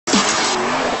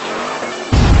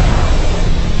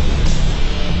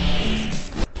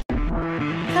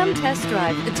Come test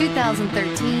drive the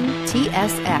 2013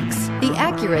 TSX. The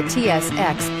Acura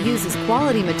TSX uses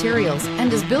quality materials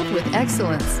and is built with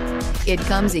excellence. It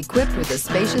comes equipped with a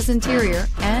spacious interior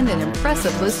and an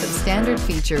impressive list of standard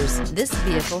features. This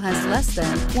vehicle has less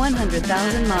than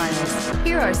 100,000 miles.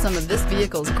 Here are some of this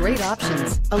vehicle's great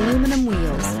options: aluminum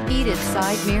wheels, heated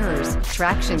side mirrors,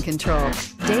 traction control,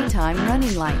 daytime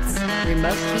running lights,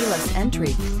 remote keyless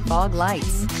entry, fog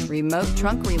lights, remote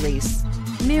trunk release,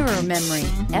 mirror memory,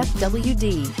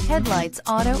 FWD, headlights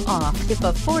auto off. If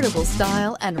affordable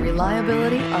style and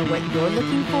reliability are what you're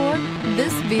looking for,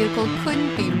 this vehicle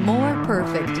couldn't be more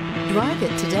perfect. Drive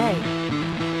it today.